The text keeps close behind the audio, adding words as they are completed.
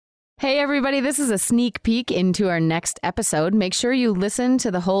Hey, everybody, this is a sneak peek into our next episode. Make sure you listen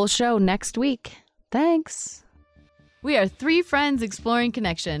to the whole show next week. Thanks. We are three friends exploring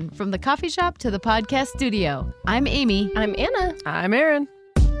connection from the coffee shop to the podcast studio. I'm Amy. I'm Anna. I'm Aaron.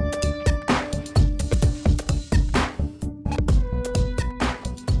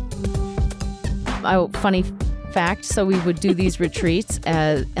 Oh, funny fact. So we would do these retreats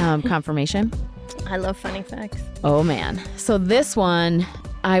as confirmation. I love funny facts. Oh, man. So this one,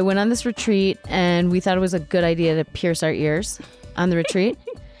 I went on this retreat and we thought it was a good idea to pierce our ears on the retreat.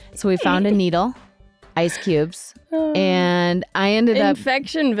 So we found a needle, ice cubes, and I ended up...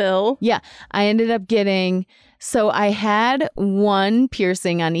 Infectionville. Yeah, I ended up getting... So I had one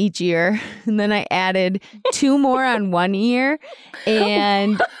piercing on each ear, and then I added two more on one ear,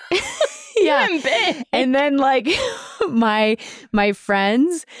 and... Yeah. And then like my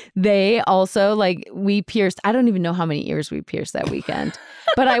friends, they also like we pierced. I don't even know how many ears we pierced that weekend.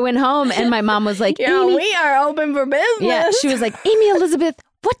 But I went home and my mom was like, Amy, we are open for business. Yeah, she was like, Amy Elizabeth,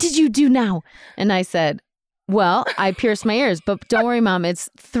 what did you do now? And I said, well, I pierced my ears, but don't worry, Mom, it's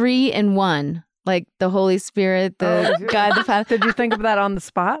 3 in 1. Like the Holy Spirit, the God, the Father. Did you think of that on the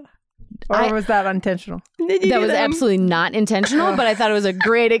spot? Or was that intentional? That was absolutely not intentional, but I thought it was a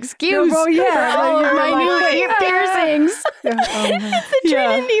great excuse for all of my new ear piercings. The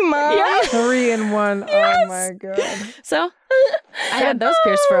Trinity, Mom. Yeah. 3 in 1. Yes. Oh, my God. So I had those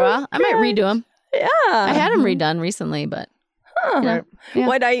pierced for a while. I might redo them. Yeah. I had them redone recently, but... Huh. Yeah.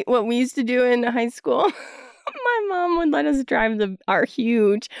 What we used to do in high school... My mom would let us drive our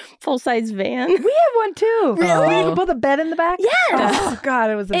huge full-size van. We had one too. Really? You could put the bed in the back? Yes. Oh, God,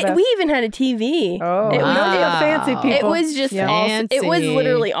 it was the best. We even had a TV. Oh, it was wow. fancy people. It was just Fancy. it was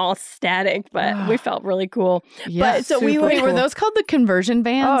literally all static, but we felt really cool. Yeah, but so we would. Wait, were those called the conversion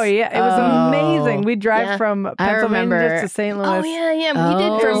vans? Oh, yeah. It was amazing. We'd drive from Pennsylvania to St. Louis. Oh, yeah. We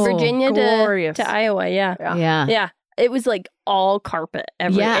did from Virginia to Iowa. Yeah. Yeah. It was like all carpet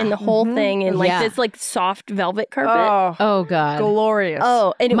and the whole thing and like this like soft velvet carpet. Oh God. Glorious.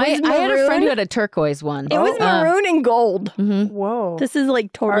 Oh, and it was maroon. I had a friend who had a turquoise one. It was maroon and gold. Mm-hmm. Whoa. This is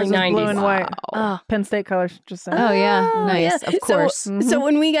like totally Ours was 90s. blue and white. Oh. Penn State colors, just saying. Oh yeah, nice. Yeah. Of course. So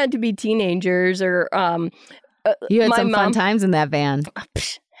when we got to be teenagers or you had my some mom, fun times in that van.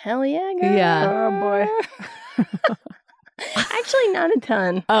 Hell yeah, girl. Yeah. Oh boy. Actually, not a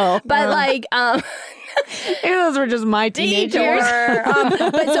ton. Oh, but like, those were just my teenage years.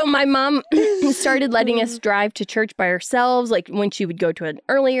 But so my mom started letting us drive to church by ourselves, like when she would go to an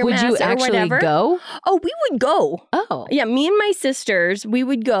earlier Would mass you or actually whatever. go? Oh, we would go. Oh, Yeah, me and my sisters, we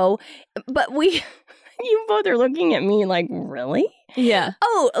would go, but you both are looking at me like, really? yeah.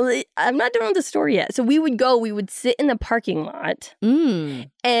 Oh, I'm not done with the story yet. So we would sit in the parking lot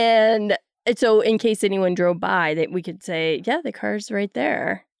and so in case anyone drove by, that we could say, yeah, the car's right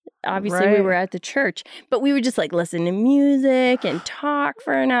there. Obviously, we were at the church, but we would just like listen to music and talk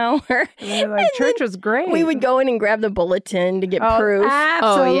for an hour. Church was great. We would go in and grab the bulletin to get proof.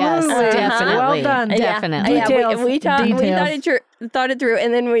 Absolutely. Oh, yes, definitely. Well done. Definitely. Yeah, we thought it through,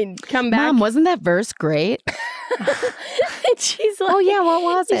 and then we'd come back. Mom, wasn't that verse great? And she's like, oh yeah, what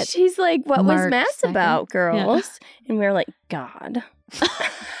was it? She's like, what Mark was Mass 2nd? about, girls? Yeah. And we were like, God.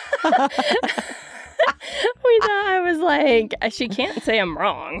 We thought, I was like, she can't say I'm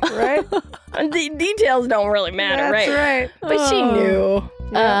wrong, right? The details don't really matter, That's right. But she knew.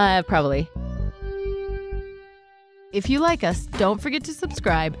 Probably. If you like us, don't forget to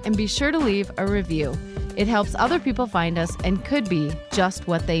subscribe and be sure to leave a review. It helps other people find us and could be just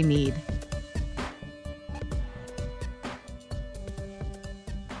what they need.